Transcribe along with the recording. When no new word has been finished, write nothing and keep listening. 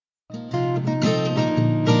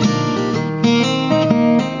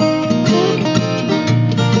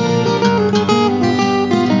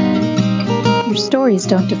Stories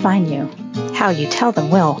don't define you. How you tell them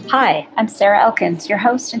will. Hi, I'm Sarah Elkins, your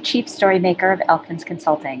host and chief story maker of Elkins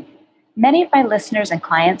Consulting. Many of my listeners and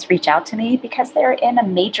clients reach out to me because they're in a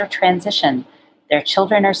major transition. Their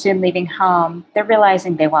children are soon leaving home. They're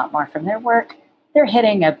realizing they want more from their work. They're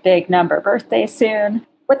hitting a big number birthday soon.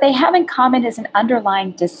 What they have in common is an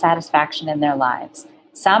underlying dissatisfaction in their lives.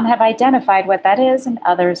 Some have identified what that is and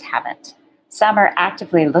others haven't. Some are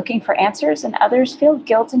actively looking for answers and others feel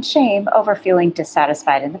guilt and shame over feeling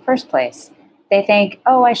dissatisfied in the first place. They think,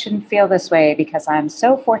 oh, I shouldn't feel this way because I'm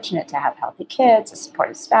so fortunate to have healthy kids, a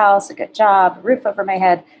supportive spouse, a good job, a roof over my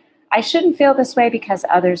head. I shouldn't feel this way because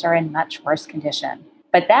others are in much worse condition.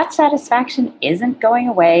 But that satisfaction isn't going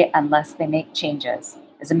away unless they make changes.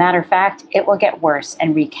 As a matter of fact, it will get worse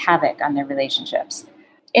and wreak havoc on their relationships.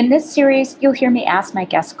 In this series, you'll hear me ask my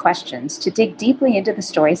guests questions to dig deeply into the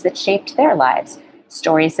stories that shaped their lives,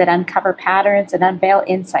 stories that uncover patterns and unveil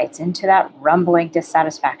insights into that rumbling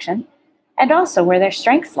dissatisfaction, and also where their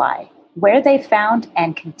strengths lie, where they found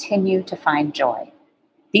and continue to find joy.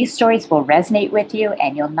 These stories will resonate with you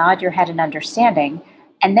and you'll nod your head in understanding,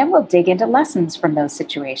 and then we'll dig into lessons from those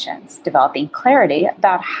situations, developing clarity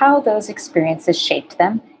about how those experiences shaped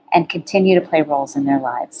them and continue to play roles in their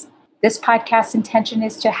lives. This podcast's intention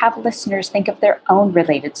is to have listeners think of their own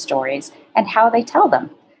related stories and how they tell them,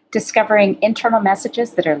 discovering internal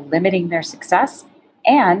messages that are limiting their success,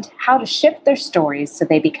 and how to shift their stories so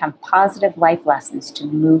they become positive life lessons to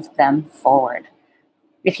move them forward.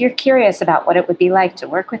 If you're curious about what it would be like to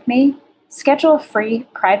work with me, schedule a free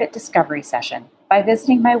private discovery session by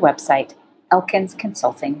visiting my website,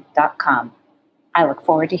 elkinsconsulting.com. I look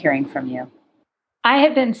forward to hearing from you. I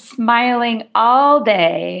have been smiling all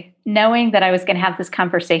day, knowing that I was going to have this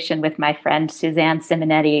conversation with my friend Suzanne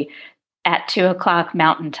Simonetti at 2:00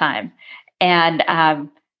 Mountain Time. And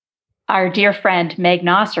our dear friend Meg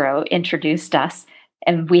Nosero introduced us,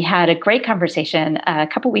 and we had a great conversation a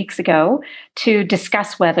couple weeks ago to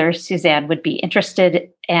discuss whether Suzanne would be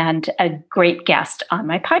interested and a great guest on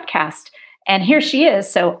my podcast. And here she is.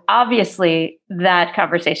 So obviously that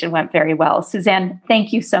conversation went very well. Suzanne,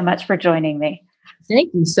 thank you so much for joining me.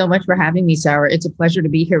 Thank you so much for having me, Sarah. It's a pleasure to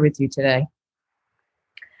be here with you today.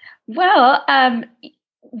 Well,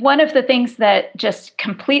 one of the things that just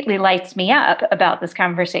completely lights me up about this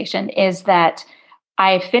conversation is that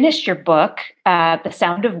I finished your book, The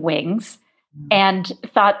Sound of Wings, and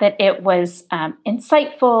thought that it was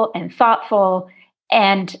insightful and thoughtful.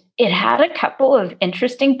 And it had a couple of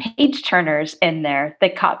interesting page turners in there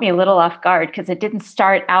that caught me a little off guard because it didn't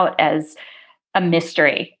start out as a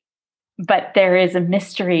mystery, but there is a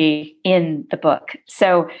mystery in the book.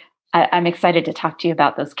 So I'm excited to talk to you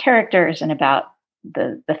about those characters and about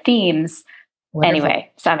the themes. Wonderful.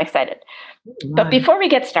 Anyway, so I'm excited. But before we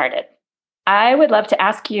get started, I would love to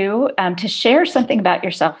ask you to share something about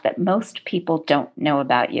yourself that most people don't know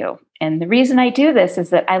about you. And the reason I do this is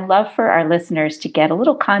that I love for our listeners to get a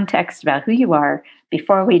little context about who you are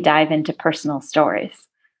before we dive into personal stories.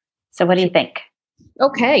 So what do you think?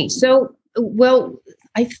 Okay. So, well,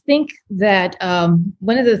 I think that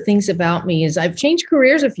one of the things about me is I've changed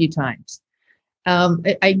careers a few times.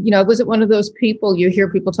 I wasn't one of those people you hear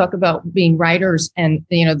people talk about being writers and,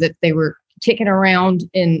 that they were kicking around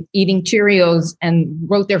and eating Cheerios and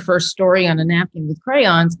wrote their first story on a napkin with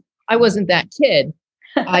crayons. I wasn't that kid.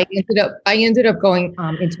 I ended up going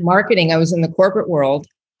into marketing. I was in the corporate world,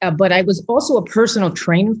 but I was also a personal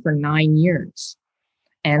trainer for 9 years.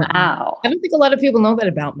 And wow. I don't think a lot of people know that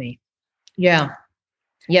about me. Yeah.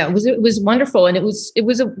 It was wonderful. And it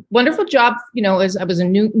was a wonderful job, as I was a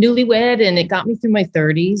newlywed, and it got me through my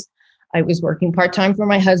 30s. I was working part-time for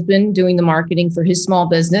my husband, doing the marketing for his small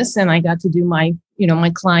business. And I got to do my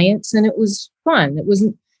clients, and it was fun. It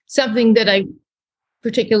wasn't something that I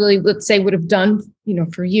particularly, let's say, would have done,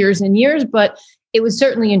 for years and years, but it was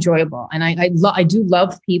certainly enjoyable. And I do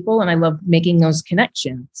love people, and I love making those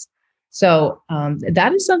connections. So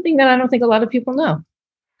that is something that I don't think a lot of people know.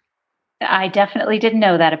 I definitely didn't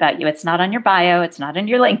know that about you. It's not on your bio. It's not in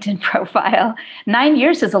your LinkedIn profile. 9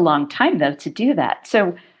 years is a long time, though, to do that.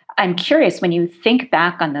 So I'm curious, when you think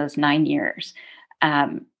back on those 9 years,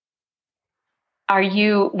 when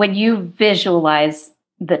you visualize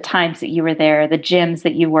the times that you were there, the gyms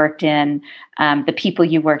that you worked in, the people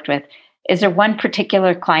you worked with, is there one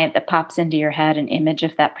particular client that pops into your head, an image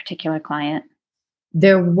of that particular client?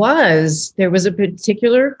 There was a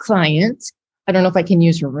particular client. I don't know if I can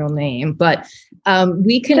use her real name, but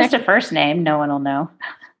we connected. Just a first name. No one will know.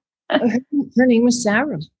 Her name was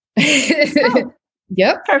Sarah. Oh,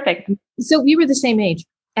 yep. Perfect. So we were the same age.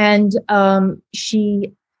 And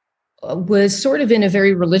she was sort of in a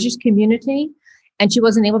very religious community, and she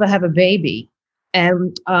wasn't able to have a baby.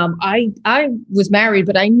 And I was married,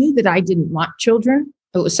 but I knew that I didn't want children.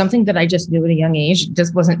 It was something that I just knew at a young age. It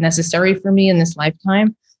just wasn't necessary for me in this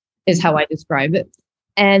lifetime, is how I describe it.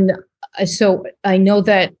 And so I know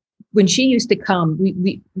that when she used to come,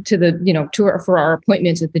 we to the, to her for our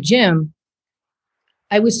appointments at the gym,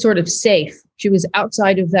 I was sort of safe. She was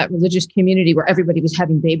outside of that religious community where everybody was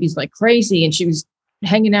having babies like crazy. And she was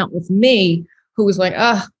hanging out with me, who was like,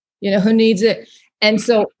 who needs it? And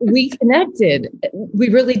so we connected. We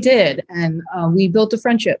really did. And we built a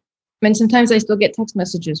friendship. And sometimes I still get text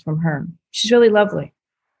messages from her. She's really lovely.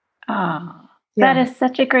 Oh, that is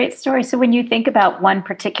such a great story. So when you think about one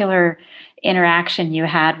particular interaction you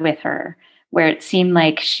had with her, where it seemed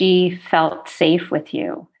like she felt safe with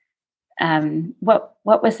you, what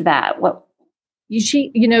was that?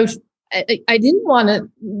 I didn't want to,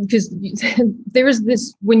 because there's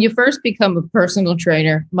this, when you first become a personal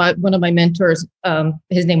trainer, one of my mentors,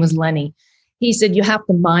 his name was Lenny. He said, you have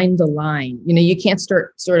to mind the line. You can't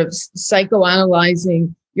start sort of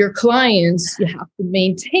psychoanalyzing your clients. You have to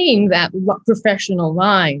maintain that professional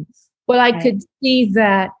line. But I could see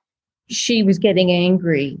that she was getting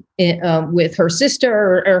angry with her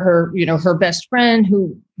sister or her, her best friend,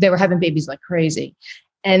 who they were having babies like crazy.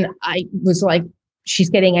 And I was like,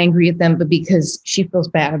 she's getting angry at them, but because she feels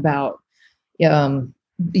bad about,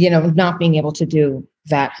 not being able to do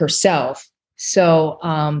that herself. So,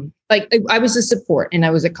 I was a support and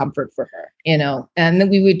I was a comfort for her, and then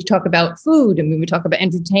we would talk about food and we would talk about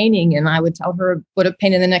entertaining, and I would tell her what a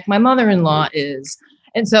pain in the neck my mother-in-law is.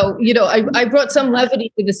 And so, I brought some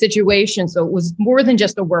levity to the situation. So it was more than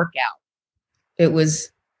just a workout. It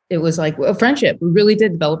was like a friendship. We really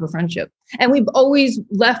did develop a friendship, and we've always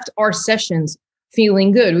left our sessions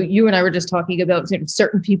feeling good. You and I were just talking about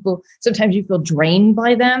certain people. Sometimes you feel drained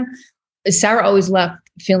by them. Sarah always left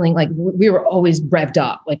feeling like we were always revved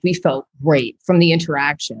up, like we felt great from the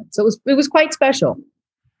interaction. So it was quite special.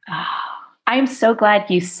 I'm so glad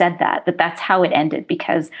you said that's how it ended,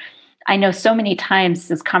 because I know so many times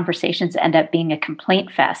those conversations end up being a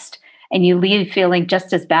complaint fest, and you leave feeling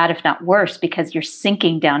just as bad, if not worse, because you're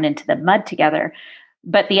sinking down into the mud together.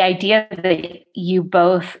 But the idea that you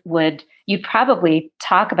both you'd probably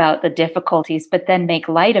talk about the difficulties, but then make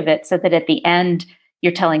light of it so that at the end,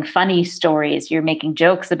 you're telling funny stories, you're making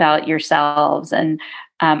jokes about yourselves. And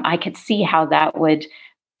I could see how that would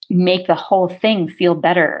make the whole thing feel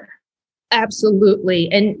better. Absolutely.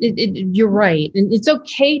 And you're right. And it's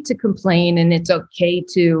okay to complain, and it's okay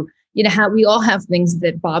to, how we all have things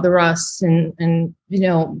that bother us and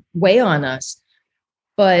weigh on us.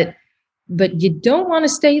 But you don't want to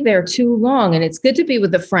stay there too long. And it's good to be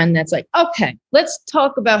with a friend that's like, okay, let's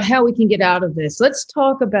talk about how we can get out of this. Let's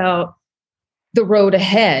talk about the road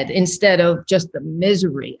ahead instead of just the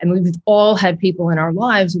misery. And we've all had people in our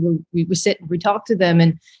lives where we sit and we talk to them,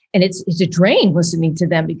 and it's a drain listening to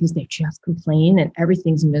them because they just complain and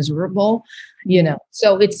everything's miserable,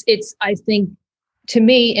 So it's, I think, to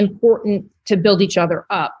me, important to build each other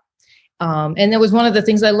up. And that was one of the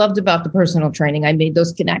things I loved about the personal training. I made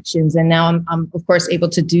those connections, and now I'm of course able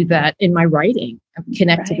to do that in my writing,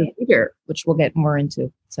 connect to the reader, which we'll get more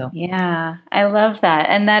into. So yeah, I love that.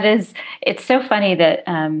 And it's so funny that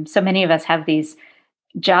so many of us have these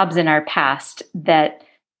jobs in our past that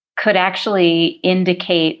could actually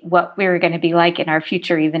indicate what we were going to be like in our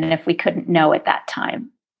future, even if we couldn't know at that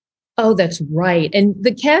time. Oh, that's right. And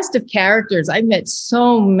the cast of characters, I met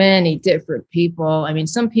so many different people. I mean,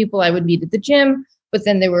 some people I would meet at the gym, but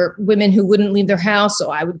then there were women who wouldn't leave their house.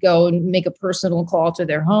 So I would go and make a personal call to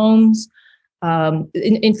their homes.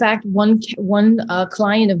 In fact, one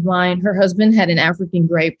client of mine, her husband had an African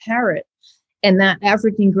gray parrot, and that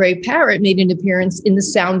African gray parrot made an appearance in The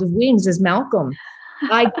Sound of Wings as Malcolm.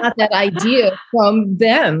 I got that idea from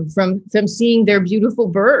them, from seeing their beautiful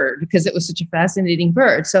bird, because it was such a fascinating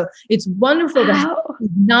bird. So it's wonderful to have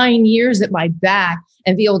 9 years at my back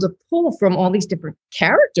and be able to pull from all these different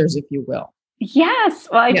characters, if you will. Yes.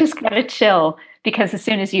 Well, I just got a chill, because as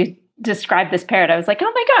soon as you described this parrot, I was like,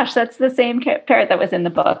 oh my gosh, that's the same parrot that was in the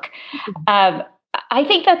book. I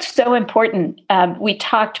think that's so important. We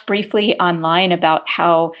talked briefly online about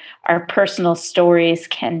how our personal stories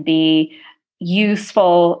can be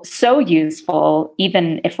so useful,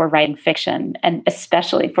 even if we're writing fiction, and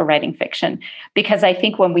especially if we're writing fiction, because I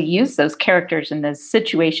think when we use those characters in those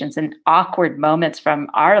situations and awkward moments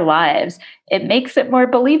from our lives, it makes it more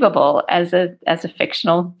believable as a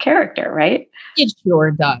fictional character, right? It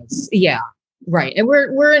sure does. Yeah. Right. And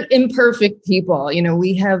we're imperfect people.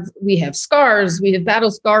 We have scars, we have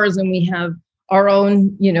battle scars, and we have our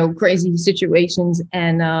own, crazy situations.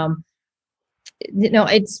 And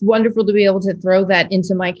it's wonderful to be able to throw that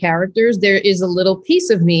into my characters. There is a little piece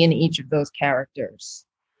of me in each of those characters.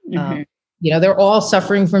 Mm-hmm. They're all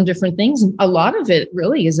suffering from different things. And a lot of it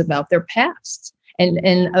really is about their past. And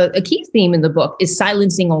a key theme in the book is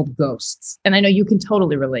silencing old ghosts. And I know you can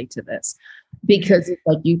totally relate to this because it's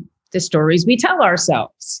like the stories we tell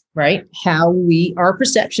ourselves, right? Our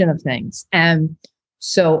perception of things. And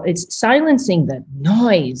so it's silencing the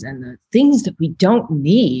noise and the things that we don't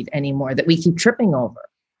need anymore that we keep tripping over.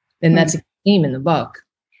 And that's a theme in the book.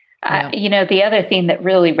 The other theme that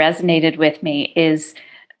really resonated with me is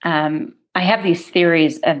I have these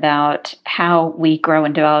theories about how we grow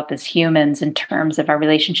and develop as humans in terms of our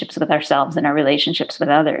relationships with ourselves and our relationships with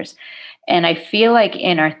others. And I feel like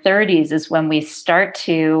in our 30s is when we start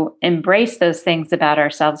to embrace those things about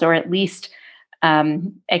ourselves, or at least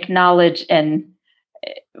acknowledge, and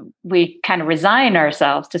we kind of resign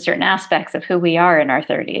ourselves to certain aspects of who we are in our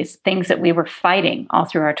 30s, things that we were fighting all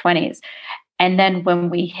through our 20s. And then when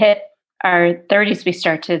we hit our 30s, we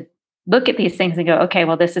start to look at these things and go, okay,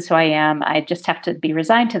 well, this is who I am. I just have to be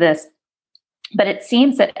resigned to this. But it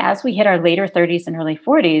seems that as we hit our later 30s and early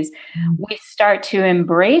 40s, we start to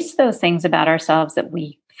embrace those things about ourselves that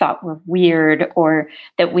we thought were weird or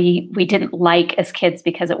that we didn't like as kids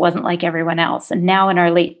because it wasn't like everyone else. And now in our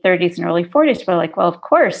late 30s and early 40s, we're like, well, of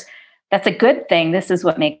course, that's a good thing. This is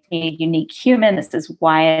what makes me a unique human. This is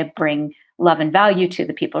why I bring love and value to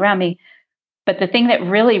the people around me. But the thing that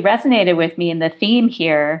really resonated with me in the theme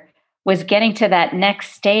here was getting to that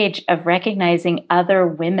next stage of recognizing other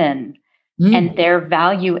women and their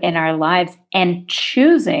value in our lives and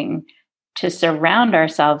choosing to surround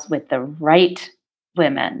ourselves with the right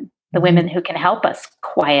women, the women who can help us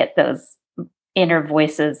quiet those inner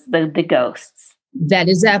voices, the ghosts. That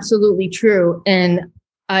is absolutely true. And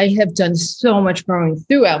I have done so much growing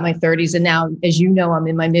throughout my 30s. And now, as you know, I'm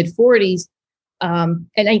in my mid 40s. And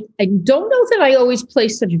I don't know that I always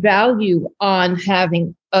place such value on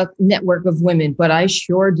having a network of women, but I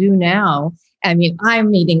sure do now. I mean,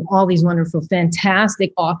 I'm meeting all these wonderful,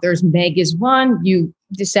 fantastic authors. Meg is one, you,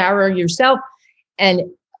 Sarah, yourself, and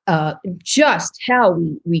just how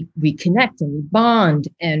we connect and we bond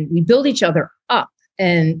and we build each other up.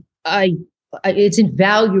 And it's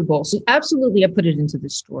invaluable. So absolutely, I put it into the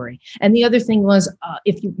story. And the other thing was,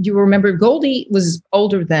 if you remember, Goldie was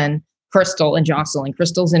older than Crystal and Jocelyn.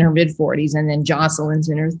 Crystal's in her mid 40s, and then Jocelyn's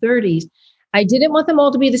in her 30s. I didn't want them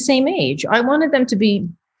all to be the same age. I wanted them to be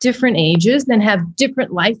different ages, then have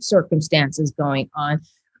different life circumstances going on,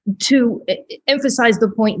 to emphasize the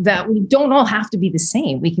point that we don't all have to be the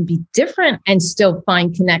same. We can be different and still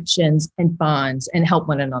find connections and bonds and help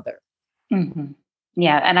one another. Mm-hmm.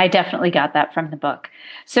 Yeah, and I definitely got that from the book.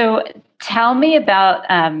 So tell me about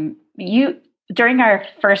you. During our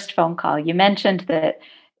first phone call, you mentioned that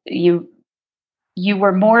you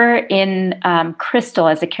were more in Crystal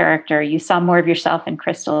as a character. You saw more of yourself in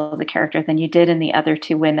Crystal as a character than you did in the other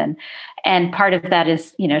two women. And part of that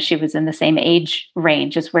is, she was in the same age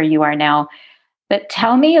range as where you are now. But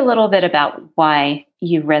tell me a little bit about why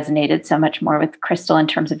you resonated so much more with Crystal in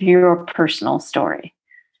terms of your personal story.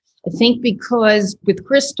 I think because with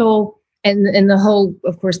Crystal and the whole,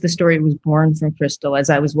 of course, the story was born from Crystal. As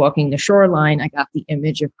I was walking the shoreline, I got the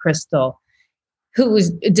image of Crystal, who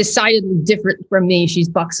was decidedly different from me. She's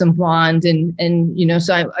buxom blonde. And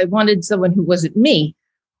so I wanted someone who wasn't me.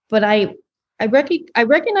 But I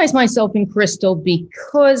recognize myself in Crystal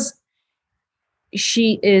because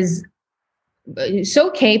she is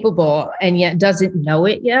so capable and yet doesn't know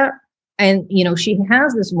it yet. And, she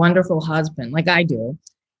has this wonderful husband, like I do,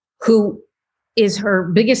 who is her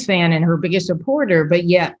biggest fan and her biggest supporter. But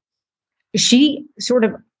yet she sort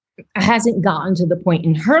of hasn't gotten to the point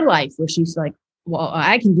in her life where she's like, well,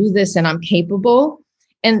 I can do this and I'm capable.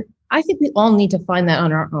 And I think we all need to find that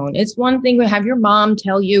on our own. It's one thing to have your mom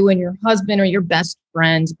tell you and your husband or your best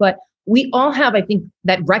friends, but we all have, I think,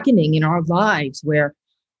 that reckoning in our lives where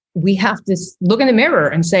we have to look in the mirror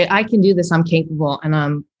and say, I can do this. I'm capable and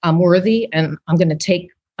I'm worthy, and I'm going to take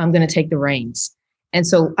the reins. And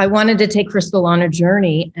so I wanted to take Crystal on a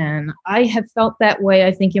journey, and I have felt that way,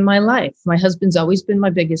 I think, in my life. My husband's always been my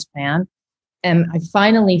biggest fan. And I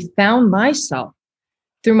finally found myself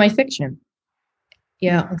through my fiction.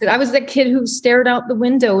 Yeah, I was that kid who stared out the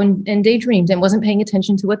window and daydreamed and wasn't paying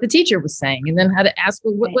attention to what the teacher was saying, and then had to ask,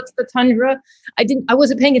 well, what's the tundra? I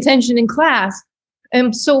wasn't paying attention in class.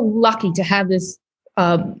 I'm so lucky to have this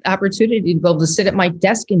opportunity to be able to sit at my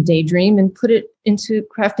desk and daydream and put it into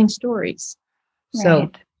crafting stories. Right.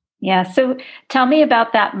 So, yeah. So tell me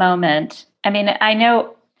about that moment. I mean, I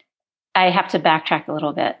know I have to backtrack a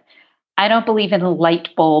little bit. I don't believe in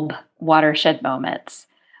light bulb watershed moments.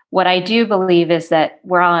 what I do believe is that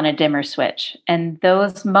we're all on a dimmer switch. And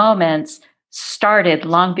those moments started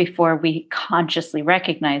long before we consciously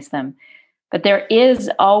recognize them. But there is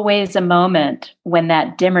always a moment when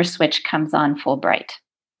that dimmer switch comes on full bright.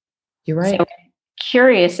 You're right. So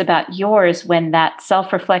curious about yours when that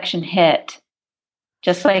self-reflection hit,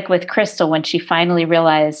 just like with Crystal, when she finally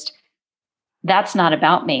realized that's not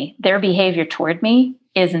about me. Their behavior toward me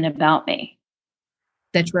isn't about me.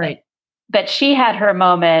 That's right. But she had her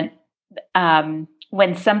moment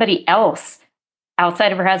when somebody else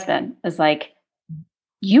outside of her husband was like,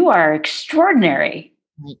 you are extraordinary.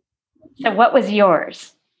 Right. So what was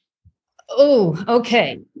yours? Oh,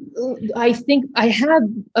 okay. I think I had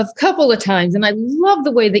a couple of times, and I love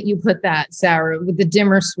the way that you put that, Sarah, with the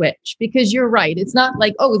dimmer switch, because you're right. It's not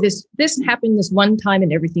like, oh, this happened this one time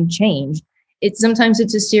and everything changed. Sometimes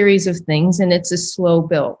it's a series of things, and it's a slow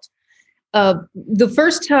build. The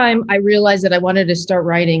first time I realized that I wanted to start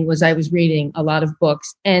writing was I was reading a lot of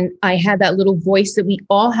books, and I had that little voice that we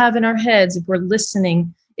all have in our heads. If we're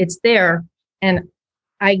listening, it's there. And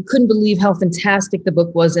I couldn't believe how fantastic the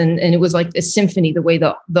book was. And it was like a symphony, the way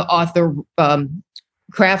the author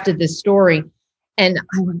crafted this story. And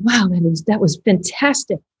I went, wow, that was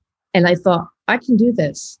fantastic. And I thought, I can do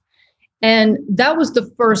this. And that was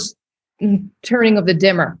the first turning of the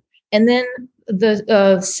dimmer. And then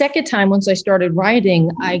the second time, once I started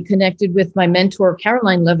writing, I connected with my mentor,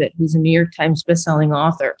 Caroline Levitt, who's a New York Times bestselling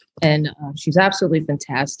author. And she's absolutely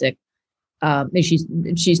fantastic.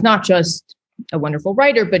 She's not just a wonderful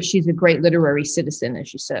writer, but she's a great literary citizen, as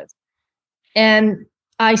she says. And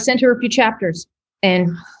I sent her a few chapters,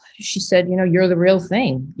 and she said, you're the real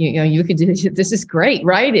thing. You could do this. This is great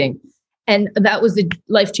writing. And that was the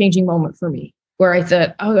life-changing moment for me, where I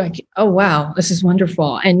thought, oh, wow, this is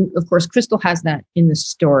wonderful. And of course, Crystal has that in the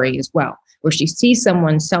story as well, where she sees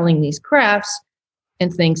someone selling these crafts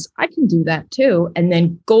and thinks, I can do that too. And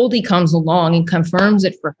then Goldie comes along and confirms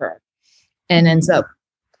it for her and ends up,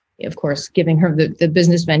 of course, giving her the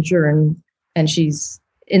business venture, and she's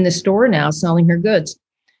in the store now selling her goods,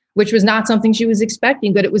 which was not something she was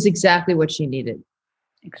expecting, but it was exactly what she needed.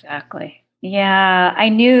 Exactly. Yeah, I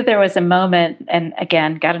knew there was a moment, and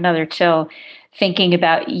again, got another chill thinking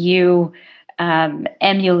about you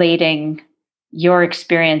emulating your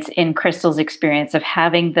experience in Crystal's experience of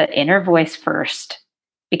having the inner voice first,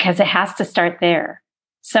 because it has to start there.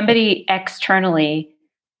 Somebody externally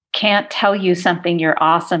can't tell you something you're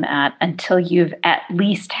awesome at until you've at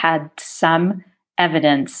least had some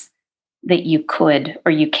evidence that you could,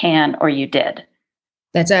 or you can, or you did.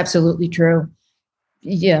 That's absolutely true.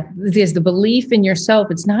 Yeah, there's the belief in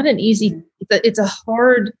yourself. It's not an easy, it's a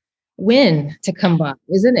hard win to come by,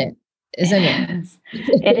 isn't it? Isn't it?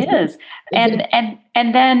 It is.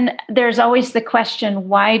 And then there's always the question,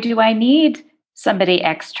 why do I need somebody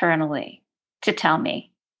externally to tell me?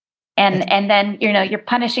 And then, you're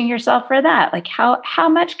punishing yourself for that. Like how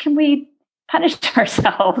much can we punish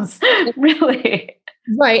ourselves? Really?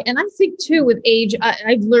 Right. And I think too, with age,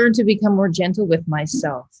 I've learned to become more gentle with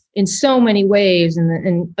myself in so many ways.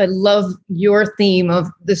 And I love your theme of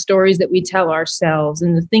the stories that we tell ourselves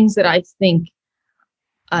and the things that I think,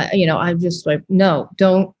 I'm just like, no,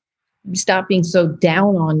 don't stop being so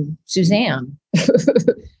down on Suzanne.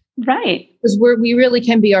 Right. Because we really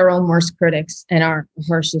can be our own worst critics and our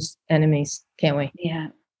harshest enemies, can't we? Yeah.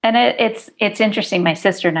 And it's interesting. My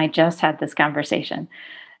sister and I just had this conversation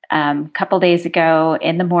a couple days ago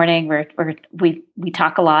in the morning. We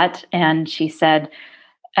talk a lot, and she said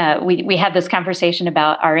we had this conversation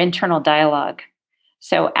about our internal dialogue.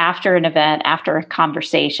 So after an event, after a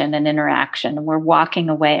conversation, an interaction, we're walking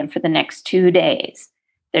away, and for the next 2 days,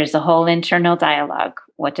 there's a whole internal dialogue.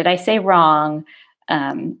 What did I say wrong?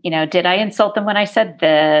 Did I insult them when I said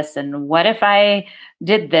this? And what if I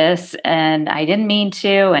did this and I didn't mean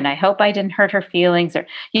to? And I hope I didn't hurt her feelings, or,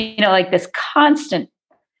 like this constant,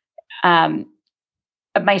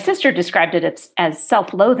 my sister described it as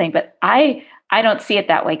self-loathing, but I don't see it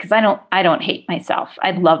that way, because I don't hate myself.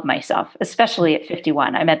 I love myself, especially at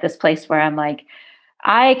 51. I'm at this place where I'm like,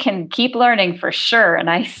 I can keep learning for sure. And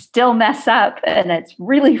I still mess up, and it's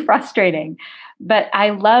really frustrating, but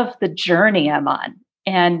I love the journey I'm on.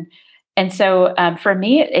 And so for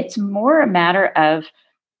me, it's more a matter of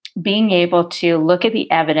being able to look at the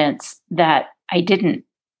evidence that I didn't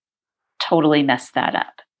totally mess that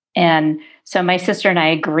up. And so my sister and I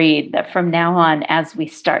agreed that from now on, as we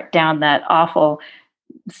start down that awful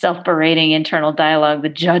self-berating internal dialogue, the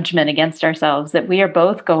judgment against ourselves, that we are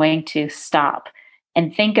both going to stop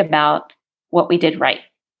and think about what we did right.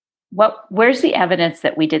 Where's the evidence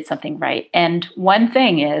that we did something right? And one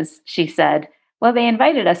thing is, she said, well, they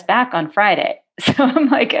invited us back on Friday. So I'm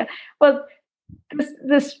like, well,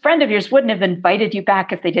 this friend of yours wouldn't have invited you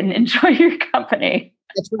back if they didn't enjoy your company.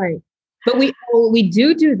 That's right. But we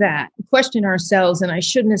do that, question ourselves, and I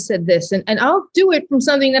shouldn't have said this. And I'll do it from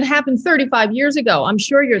something that happened 35 years ago. I'm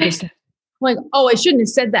sure you're the same. Like, oh, I shouldn't have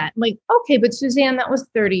said that. I'm like, okay, but Suzanne, that was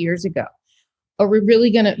 30 years ago. Are we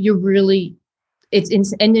really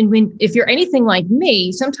and then if you're anything like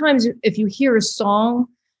me, sometimes if you hear a song,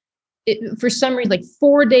 for some reason, like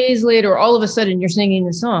 4 days later, all of a sudden you're singing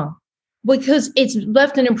the song because it's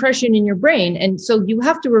left an impression in your brain. And so you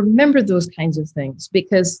have to remember those kinds of things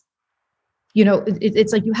because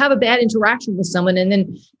it's like you have a bad interaction with someone and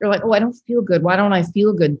then you're like, oh, I don't feel good. Why don't I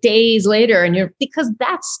feel good? Days later. And because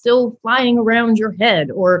that's still flying around your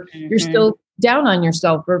head or you're still down on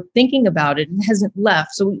yourself or thinking about it and hasn't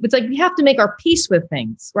left. So it's like, we have to make our peace with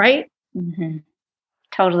things, right? Mm-hmm.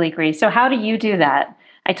 Totally agree. So how do you do that?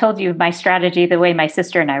 I told you my strategy, the way my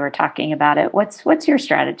sister and I were talking about it. What's your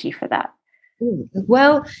strategy for that?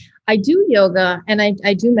 Well, I do yoga and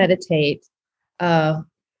I do meditate.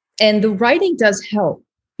 And the writing does help.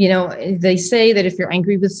 They say that if you're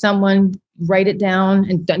angry with someone, write it down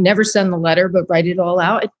and never send the letter, but write it all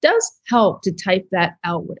out. It does help to type that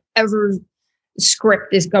out, whatever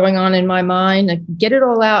script is going on in my mind. I get it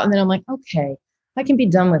all out. And then I'm like, okay, I can be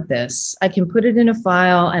done with this. I can put it in a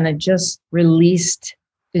file and I just released,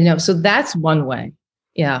 so that's one way.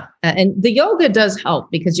 Yeah. And the yoga does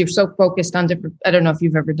help because you're so focused on different, I don't know if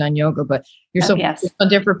you've ever done yoga, but you're focused on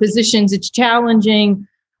different positions. It's challenging.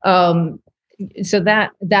 So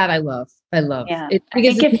that I love. Yeah.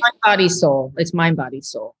 Because it's mind, body, soul. It's mind, body,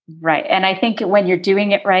 soul. Right. And I think when you're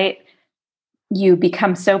doing it right, you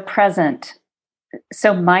become so present,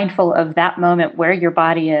 so mindful of that moment where your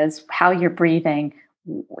body is, how you're breathing,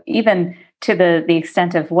 even to the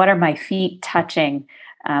extent of what are my feet touching?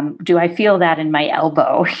 Do I feel that in my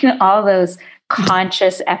elbow? All those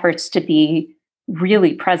conscious efforts to be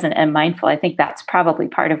really present and mindful. I think that's probably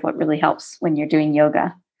part of what really helps when you're doing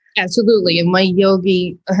yoga. Absolutely. And my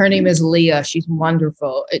yogi, her name is Leah. She's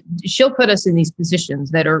wonderful. She'll put us in these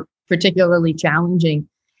positions that are particularly challenging.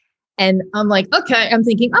 And I'm like, okay, I'm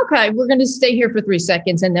thinking, okay, we're going to stay here for 3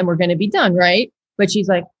 seconds and then we're going to be done. Right. But she's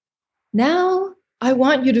like, now I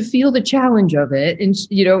want you to feel the challenge of it. And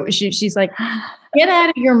she's like, get out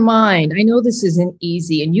of your mind. I know this isn't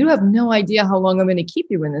easy and you have no idea how long I'm going to keep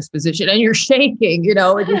you in this position and you're shaking,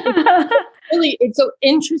 really, it's so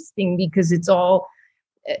interesting because it's all,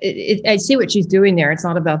 I see what she's doing there. It's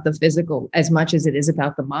not about the physical as much as it is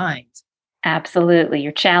about the mind. Absolutely.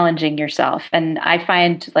 You're challenging yourself. And I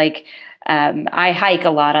find I hike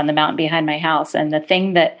a lot on the mountain behind my house. And the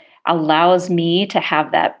thing that allows me to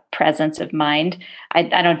have that presence of mind, I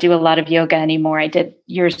don't do a lot of yoga anymore. I did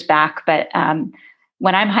years back, but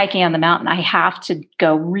when I'm hiking on the mountain, I have to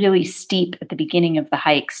go really steep at the beginning of the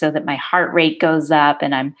hike so that my heart rate goes up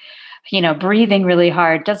and I'm breathing really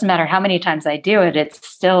hard. Doesn't matter how many times I do it, it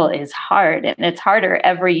still is hard. And it's harder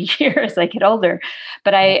every year as I get older.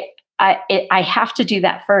 But I have to do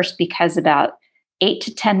that first because about 8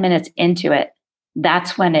 to 10 minutes into it,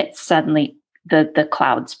 that's when it suddenly, the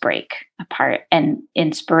clouds break apart and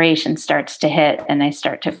inspiration starts to hit and I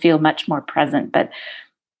start to feel much more present. But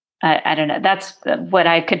I don't know. That's what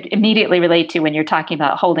I could immediately relate to when you're talking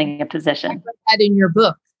about holding a position. I read that in your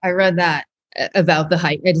book. I read that about the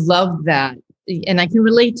hike. I love that. And I can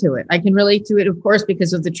relate to it. I can relate to it, of course,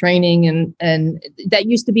 because of the training. And that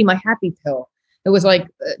used to be my happy pill. It was like,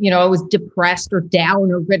 I was depressed or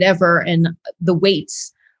down or whatever. And the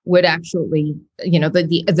weights would actually,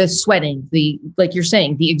 the sweating, like you're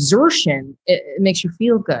saying, the exertion, it makes you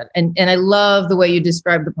feel good. And I love the way you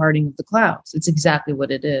describe the parting of the clouds. It's exactly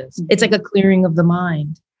what it is. Mm-hmm. It's like a clearing of the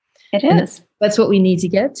mind. It is. That's what we need to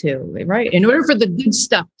get to, right? In order for the good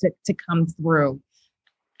stuff to come through.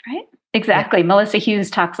 Right. Exactly. Yeah. Melissa Hughes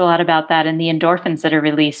talks a lot about that and the endorphins that are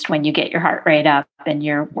released when you get your heart rate up and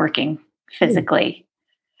you're working physically.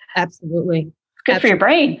 Absolutely. Good for your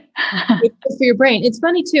brain. It's good for your brain. It's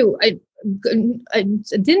funny too. I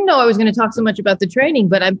didn't know I was going to talk so much about the training,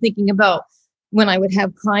 but I'm thinking about when I would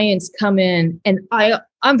have clients come in and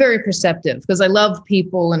I'm very perceptive because I love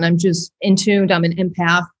people and I'm just in tune. I'm an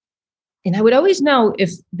empath. And I would always know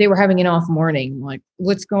if they were having an off morning, like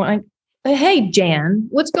what's going on? Hey, Jan,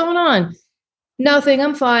 what's going on? Nothing.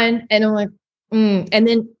 I'm fine. And I'm like, And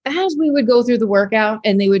then as we would go through the workout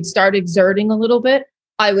and they would start exerting a little bit,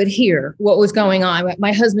 I would hear what was going on.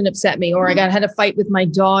 My husband upset me, or I had a fight with my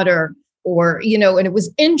daughter, or, and it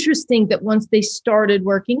was interesting that once they started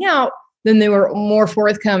working out, then they were more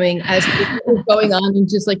forthcoming as it was going on. And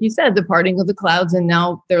just like you said, the parting of the clouds. And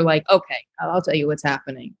now they're like, okay, I'll tell you what's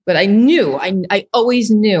happening. But I knew, I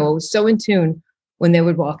always knew, I was so in tune when they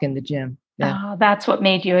would walk in the gym. Yeah. Oh, that's what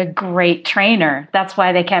made you a great trainer. That's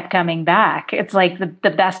why they kept coming back. It's like the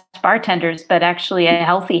best bartenders, but actually a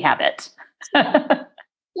healthy habit. I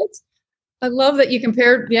love that you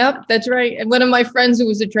compared. Yep, that's right. And one of my friends who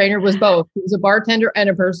was a trainer was both. He was a bartender and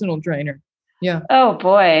a personal trainer. Yeah. Oh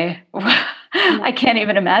boy. I can't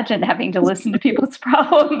even imagine having to listen to people's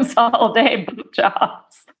problems all day, both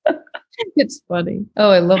jobs. It's funny.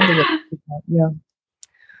 Oh, I love the way. Yeah.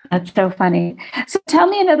 That's so funny. So tell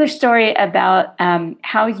me another story about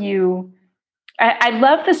how you, I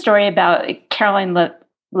love the story about Caroline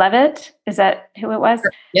Levitt. Is that who it was?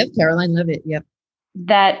 Yep. Caroline Levitt. Yep.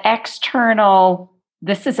 That external,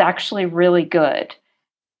 this is actually really good.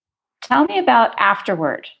 Tell me about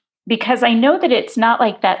afterward, because I know that it's not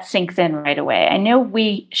like that sinks in right away. I know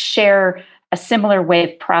we share a similar way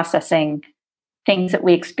of processing things that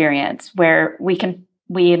we experience where we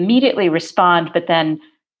immediately respond, but then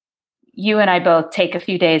you and I both take a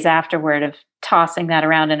few days afterward of tossing that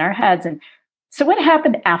around in our heads. And so what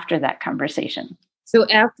happened after that conversation? So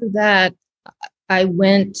after that, I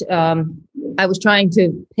went, I was trying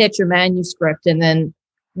to pitch a manuscript, and then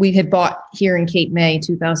we had bought Here in Cape May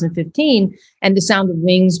 2015, and The Sound of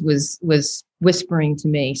Wings was whispering to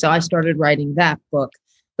me. So I started writing that book.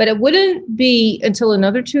 But it wouldn't be until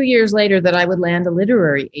another 2 years later that I would land a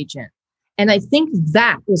literary agent. And I think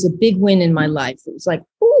that was a big win in my life. It was like,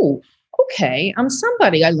 oh, okay, I'm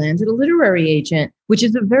somebody. I landed a literary agent, which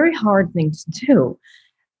is a very hard thing to do.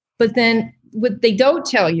 But then what they don't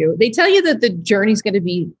tell you, they tell you that the journey's going to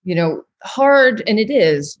be, hard, and it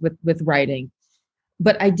is with writing.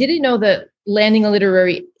 But I didn't know that landing a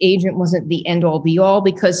literary agent wasn't the end all be all,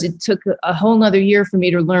 because it took a whole nother year for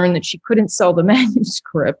me to learn that she couldn't sell the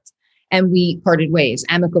manuscript, and we parted ways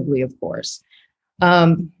amicably, of course.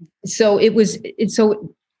 So it was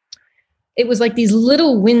like these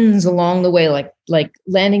little wins along the way, like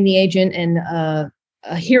landing the agent and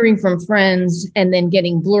hearing from friends, and then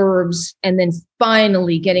getting blurbs, and then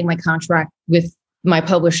finally getting my contract with my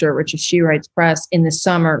publisher, which is She Writes Press, in the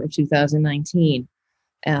summer of 2019.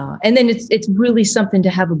 And then it's really something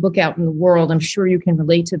to have a book out in the world. I'm sure you can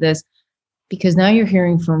relate to this, because now you're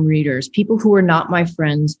hearing from readers, people who are not my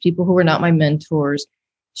friends, people who are not my mentors,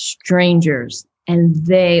 strangers, and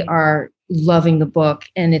they are loving the book.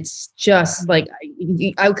 And it's just like,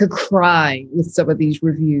 I could cry with some of these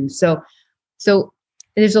reviews. So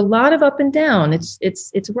there's a lot of up and down. It's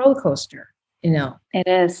a roller coaster, It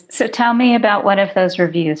is. So tell me about one of those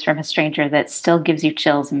reviews from a stranger that still gives you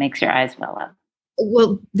chills and makes your eyes well up.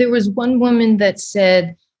 Well, there was one woman that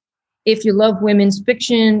said, if you love women's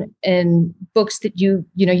fiction and books that you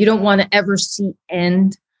don't want to ever see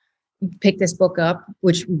end, pick this book up,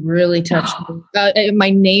 which really touched me.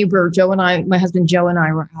 My neighbor, Joe, and my husband, Joe, and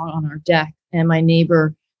I were out on our deck, and my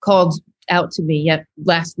neighbor called out to me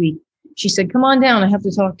last week. She said, come on down. I have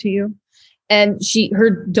to talk to you. And her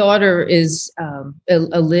daughter is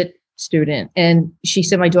a lit student. And she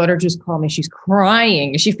said, my daughter just called me. She's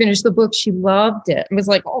crying. She finished the book. She loved it. It was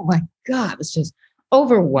like, oh my God, it's just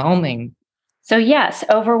overwhelming. So yes,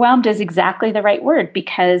 overwhelmed is exactly the right word,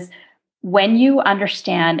 because when you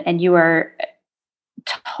understand and you are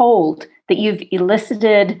told that you've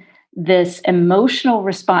elicited this emotional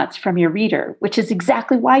response from your reader, which is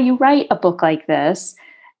exactly why you write a book like this,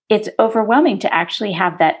 it's overwhelming to actually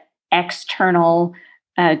have that external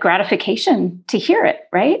gratification to hear it,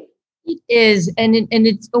 right? It is. And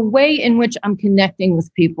it's a way in which I'm connecting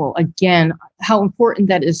with people. Again, how important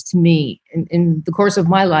that is to me in the course of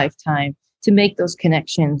my lifetime, to make those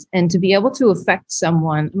connections and to be able to affect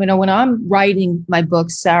someone. When I'm writing my book,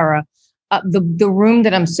 Sarah, the room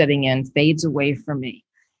that I'm sitting in fades away from me.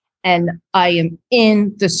 And I am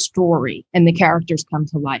in the story, and the characters come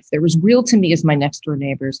to life. They're as real to me as my next door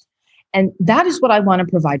neighbors. And that is what I want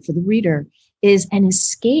to provide for the reader, is an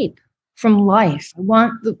escape from life. I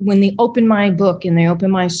want, when they open my book and they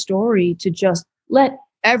open my story, to just let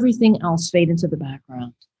everything else fade into the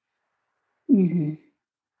background. Mm-hmm.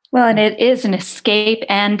 Well, and it is an escape,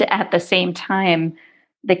 and at the same time,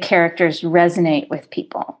 the characters resonate with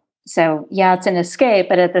people. So yeah, it's an escape,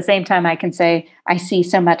 but at the same time, I can say, I see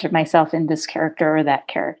so much of myself in this character or that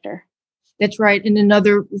character. That's right. And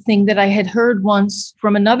another thing that I had heard once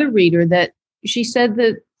from another reader, that she said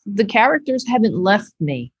that the characters haven't left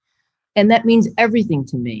me. And that means everything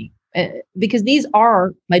to me, because these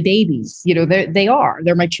are my babies.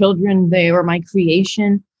 They're my children. They are my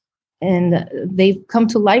creation, and they've come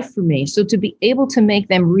to life for me. So to be able to make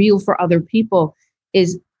them real for other people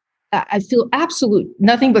is, I feel absolute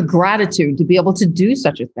nothing but gratitude to be able to do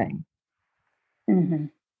such a thing. Mm-hmm.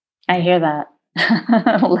 I hear that.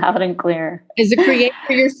 Loud and clear. As a creator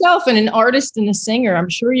yourself and an artist and a singer, I'm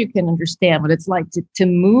sure you can understand what it's like to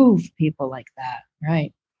move people like that,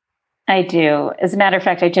 right? I do. As a matter of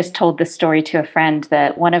fact, I just told this story to a friend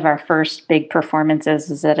that one of our first big performances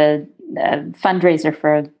was at a fundraiser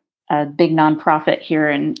for a big nonprofit here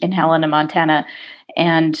in Helena, Montana.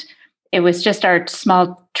 And it was just our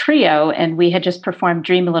small trio, and we had just performed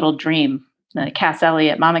Dream a Little Dream, the Cass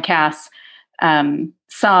Elliot, Mama Cass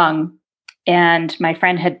song. And my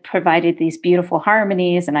friend had provided these beautiful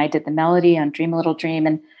harmonies, and I did the melody on Dream a Little Dream.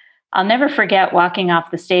 And I'll never forget walking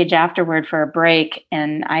off the stage afterward for a break,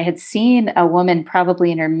 and I had seen a woman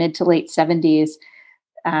probably in her mid to late 70s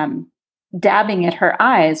dabbing at her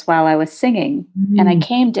eyes while I was singing. And I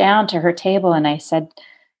came down to her table and I said,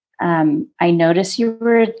 I noticed you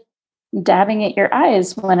were dabbing at your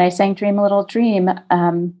eyes when I sang Dream a Little Dream.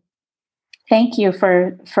 Thank you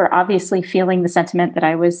for obviously feeling the sentiment that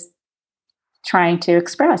I was trying to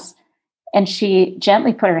express. And she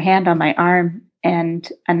gently put her hand on my arm, and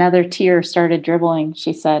another tear started dribbling.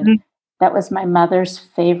 She said, that was my mother's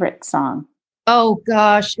favorite song. Oh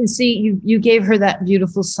gosh. And see, you gave her that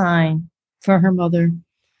beautiful sign for her mother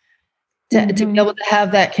to be able to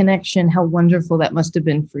have that connection. How wonderful that must have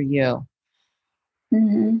been for you.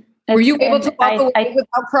 Mm-hmm. Were you able to walk away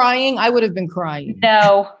without crying? I would have been crying.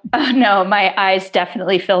 No, my eyes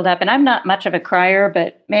definitely filled up, and I'm not much of a crier,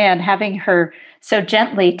 but man, having her so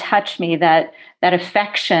gently touch me, that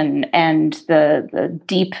affection and the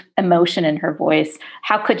deep emotion in her voice,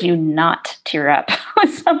 how could you not tear up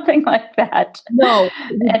with something like that? No,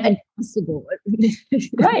 impossible.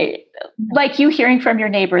 Right. Like you hearing from your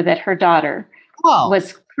neighbor that her daughter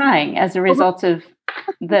was crying as a result of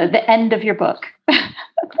the end of your book.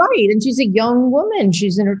 Right. And she's a young woman.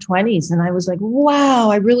 She's in her 20s. And I was like, wow,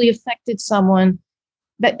 I really affected someone.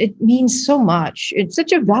 That it means so much. It's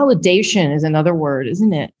such a validation is another word,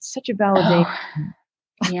 isn't it? Such a validation.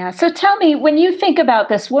 Oh, yeah. So tell me, when you think about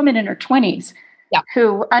this woman in her 20s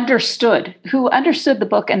who understood the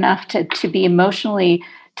book enough to be emotionally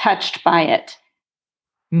touched by it,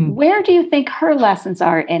 where do you think her lessons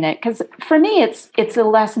are in it? Because for me, it's a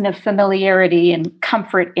lesson of familiarity and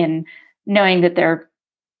comfort in knowing that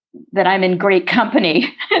I'm in great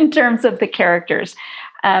company in terms of the characters.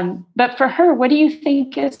 But for her, what do you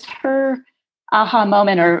think is her aha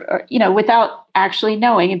moment, or without actually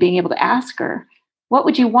knowing and being able to ask her, what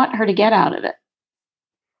would you want her to get out of it?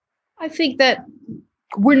 I think that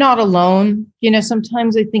we're not alone.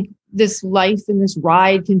 Sometimes I think this life and this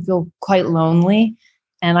ride can feel quite lonely.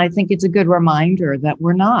 And I think it's a good reminder that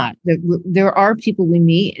we're not, that there are people we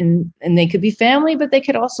meet and they could be family, but they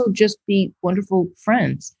could also just be wonderful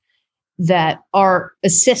friends that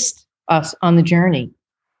assist us on the journey,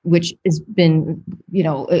 which has been,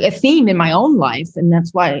 a theme in my own life. And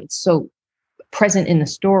that's why it's so present in the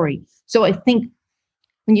story. So I think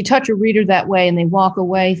when you touch a reader that way and they walk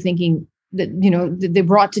away thinking that, they're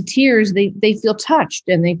brought to tears, they feel touched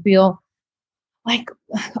and they feel like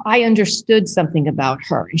I understood something about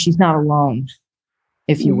her and she's not alone,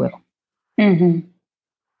 if you will. Mm-hmm.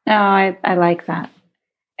 Oh, I like that.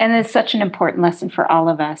 And it's such an important lesson for all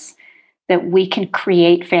of us that we can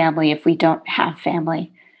create family if we don't have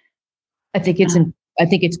family. I think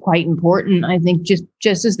it's quite important. I think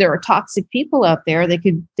just as there are toxic people out there, they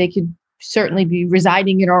could certainly be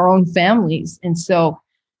residing in our own families. And so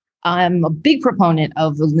I'm a big proponent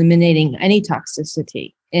of eliminating any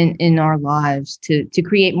toxicity in our lives to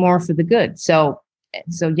create more for the good. So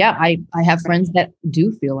yeah, I have friends that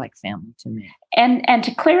do feel like family to me. And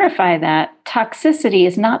to clarify that, toxicity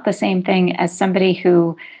is not the same thing as somebody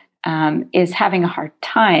who is having a hard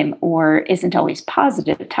time or isn't always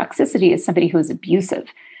positive. Toxicity is somebody who is abusive,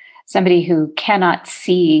 somebody who cannot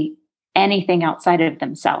see anything outside of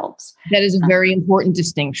themselves. That is a very important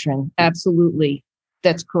distinction. Absolutely.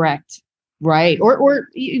 That's correct. Right. Or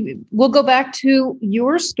we'll go back to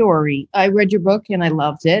your story. I read your book and I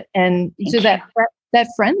loved it. And so that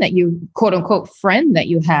friend that you, quote unquote, friend that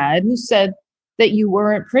you had who said that you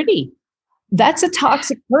weren't pretty, that's a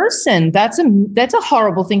toxic person. That's a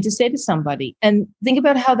horrible thing to say to somebody. And think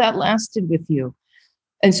about how that lasted with you.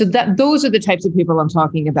 And so those are the types of people I'm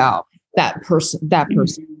talking about. That person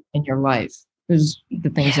in your life is the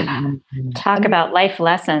things that talk about life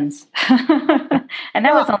lessons. And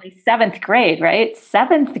that was only 7th grade, right?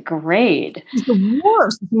 7th grade. It's the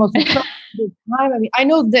worst. It's the most incredible time. I mean, I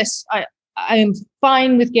know this. I am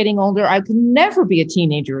fine with getting older. I could never be a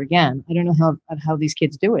teenager again. I don't know how these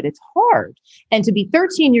kids do it. It's hard. And to be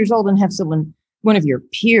 13 years old and have one of your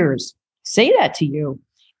peers say that to you,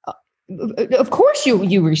 of course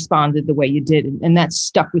you responded the way you did, and that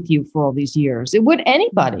stuck with you for all these years. It would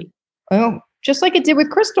anybody. Well, just like it did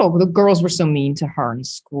with Crystal. The girls were so mean to her in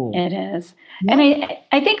school. It is. Yeah. And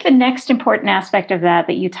I think the next important aspect of that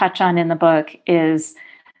you touch on in the book is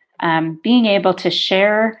being able to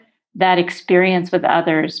share that experience with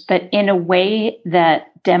others, but in a way that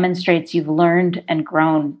demonstrates you've learned and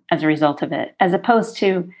grown as a result of it, as opposed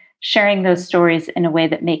to sharing those stories in a way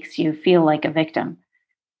that makes you feel like a victim.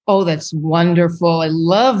 Oh, that's wonderful. I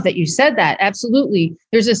love that you said that. Absolutely.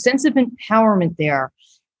 There's a sense of empowerment there.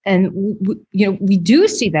 And, we do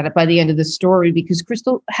see that by the end of the story because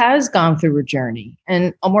Crystal has gone through a journey,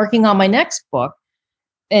 and I'm working on my next book.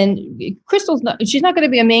 And she's not going to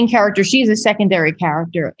be a main character. She's a secondary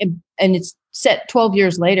character, and it's set 12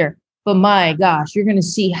 years later. But my gosh, you're going to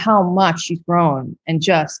see how much she's grown and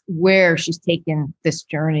just where she's taken this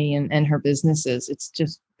journey and her businesses.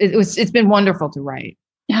 It's been wonderful to write.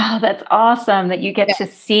 Oh, that's awesome that you get to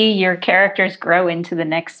see your characters grow into the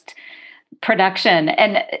next production.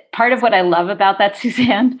 And part of what I love about that,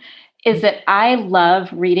 Suzanne, is that I love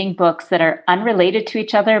reading books that are unrelated to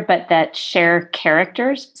each other, but that share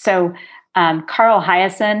characters. So Carl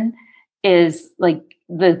Hiaasen is like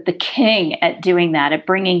the king at doing that, at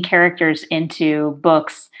bringing characters into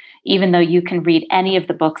books, even though you can read any of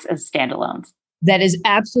the books as standalones. That is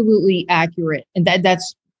absolutely accurate. And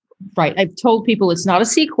that's right. I've told people it's not a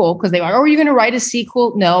sequel because they are, are you going to write a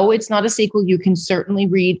sequel? No, it's not a sequel. You can certainly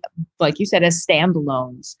read, like you said, as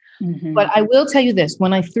standalones. Mm-hmm. But I will tell you this,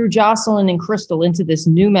 when I threw Jocelyn and Crystal into this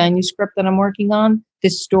new manuscript that I'm working on,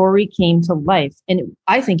 this story came to life. And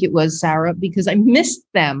I think it was, Sarah, because I missed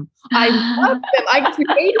them. I loved them. I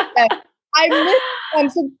created them. I missed them.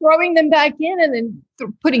 So throwing them back in and then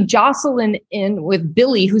putting Jocelyn in with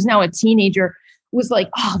Billy, who's now a teenager, was like,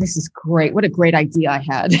 oh, this is great. What a great idea I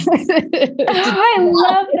had. I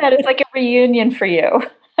love that. It's like a reunion for you.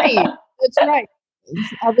 Right. That's right.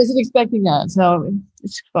 I wasn't expecting that. So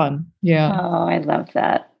it's fun. Yeah. Oh, I love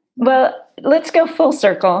that. Well, let's go full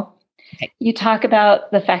circle. Okay. You talk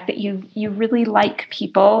about the fact that you really like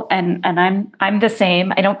people, and I'm the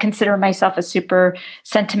same. I don't consider myself a super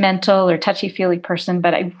sentimental or touchy-feely person,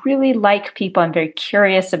 but I really like people. I'm very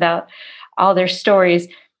curious about all their stories.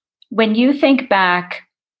 When you think back,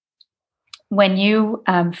 when you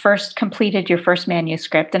first completed your first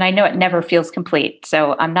manuscript, and I know it never feels complete,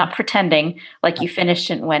 so I'm not pretending like you finished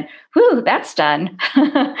and went, whew, that's done.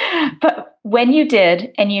 But when you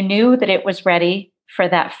did, and you knew that it was ready for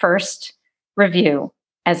that first review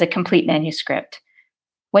as a complete manuscript,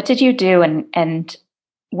 what did you do, and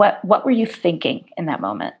what were you thinking in that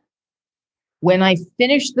moment? When I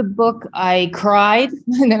finished the book, I cried,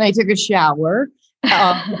 and then I took a shower.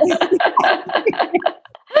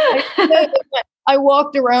 I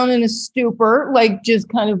walked around in a stupor, like just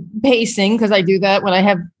kind of pacing, because I do that when I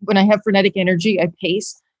have frenetic energy. I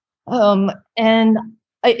pace, and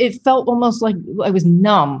it felt almost like I was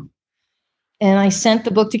numb. And I sent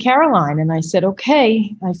the book to Caroline, and I said,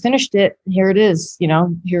 "Okay, I finished it. Here it is.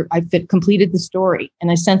 Here I completed the story."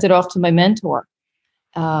 And I sent it off to my mentor.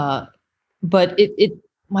 But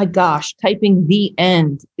my gosh, typing the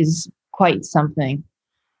end is quite something.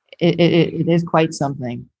 It is quite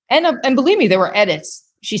something. And believe me, there were edits.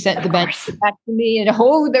 She sent the bench back to me, and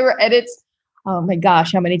there were edits. Oh my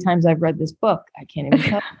gosh, how many times I've read this book? I can't even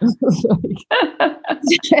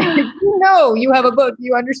tell. You have a book.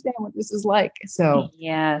 You understand what this is like. So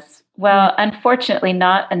yes. Well, unfortunately,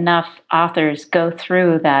 not enough authors go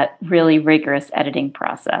through that really rigorous editing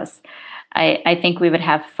process. I think we would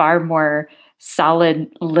have far more solid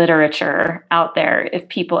literature out there if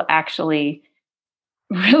people actually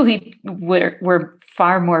really were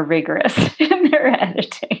far more rigorous in their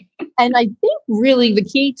editing. And I think really the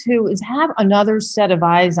key too is have another set of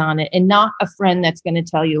eyes on it, and not a friend that's going to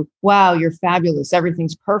tell you, wow, you're fabulous,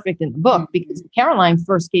 everything's perfect in the book. Because Caroline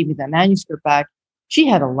first gave me that manuscript back, she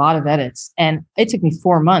had a lot of edits, and it took me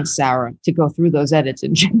 4 months, Sarah, to go through those edits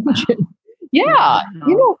and change it. Yeah.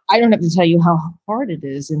 I don't have to tell you how hard it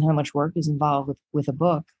is and how much work is involved with a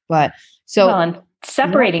book. But and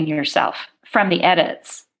separating yourself from the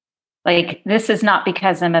edits. Like, this is not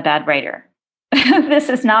because I'm a bad writer. This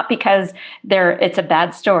is not because it's a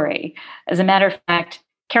bad story. As a matter of fact,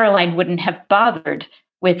 Caroline wouldn't have bothered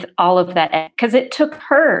with all of that because it took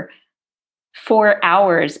her 4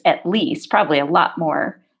 hours at least, probably a lot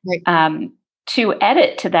more, right, to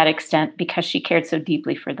edit to that extent because she cared so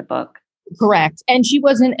deeply for the book. Correct. And she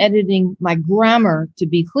wasn't editing my grammar, to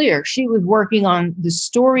be clear. She was working on the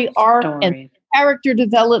story arc and character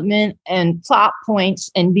development and plot points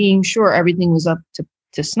and being sure everything was up to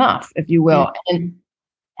snuff, if you will. And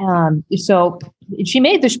so she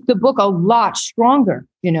made the book a lot stronger.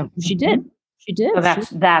 She did. She did. So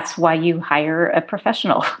that's why you hire a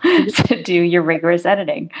professional to do your rigorous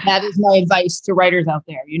editing. That is my advice to writers out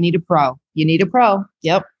there. You need a pro. You need a pro.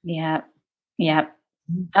 Yep. Yeah. Yep.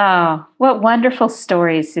 Oh, what wonderful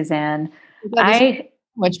stories, Suzanne.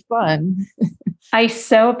 Much fun. I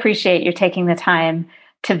so appreciate you taking the time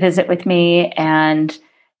to visit with me and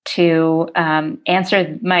to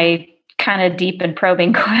answer my kind of deep and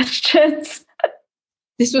probing questions.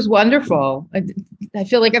 This was wonderful. I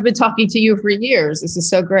feel like I've been talking to you for years. This is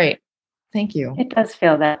so great. Thank you. It does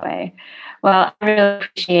feel that way. Well, I really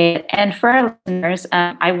appreciate it. And for our listeners,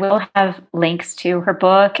 I will have links to her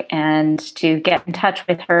book and to get in touch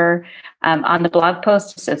with her on the blog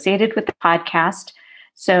post associated with the podcast.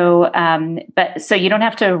 So, so you don't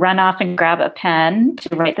have to run off and grab a pen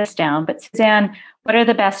to write this down. But Suzanne, what are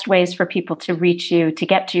the best ways for people to reach you, to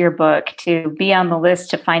get to your book, to be on the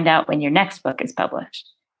list to find out when your next book is published?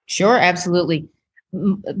 Sure, absolutely.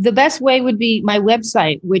 The best way would be my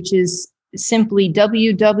website, which is simply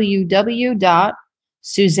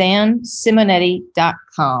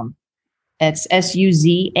www.suzannesimonetti.com. That's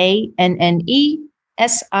SuzanneSimonetti.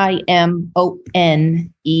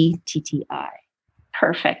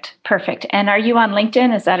 Perfect. And are you on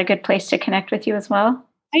LinkedIn? Is that a good place to connect with you as well?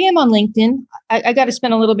 I am on LinkedIn. I got to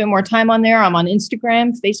spend a little bit more time on there. I'm on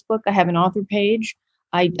Instagram, Facebook. I have an author page.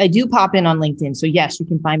 I do pop in on LinkedIn. So yes, you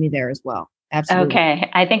can find me there as well. Absolutely. Okay.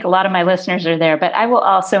 I think a lot of my listeners are there, but I will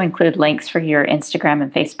also include links for your Instagram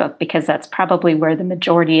and Facebook because that's probably where the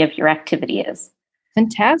majority of your activity is.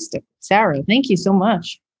 Fantastic. Sarah, thank you so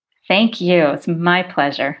much. Thank you. It's my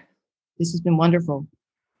pleasure. This has been wonderful.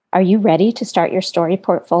 Are you ready to start your story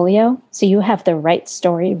portfolio so you have the right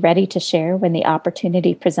story ready to share when the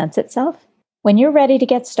opportunity presents itself? When you're ready to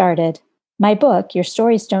get started, my book, Your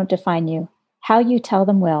Stories Don't Define You, How You Tell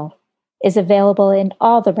Them Will, is available in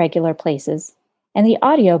all the regular places, and the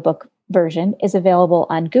audiobook version is available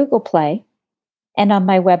on Google Play and on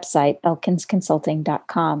my website,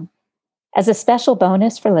 elkinsconsulting.com. As a special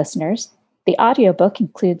bonus for listeners, the audiobook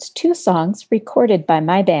includes 2 songs recorded by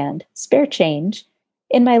my band, Spare Change,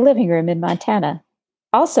 in my living room in Montana.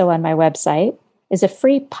 Also on my website is a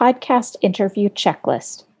free podcast interview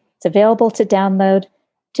checklist. It's available to download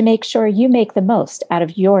to make sure you make the most out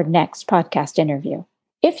of your next podcast interview.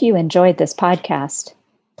 If you enjoyed this podcast,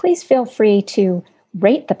 please feel free to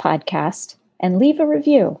rate the podcast and leave a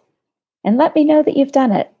review. And let me know that you've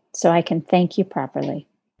done it so I can thank you properly.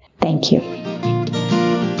 Thank you.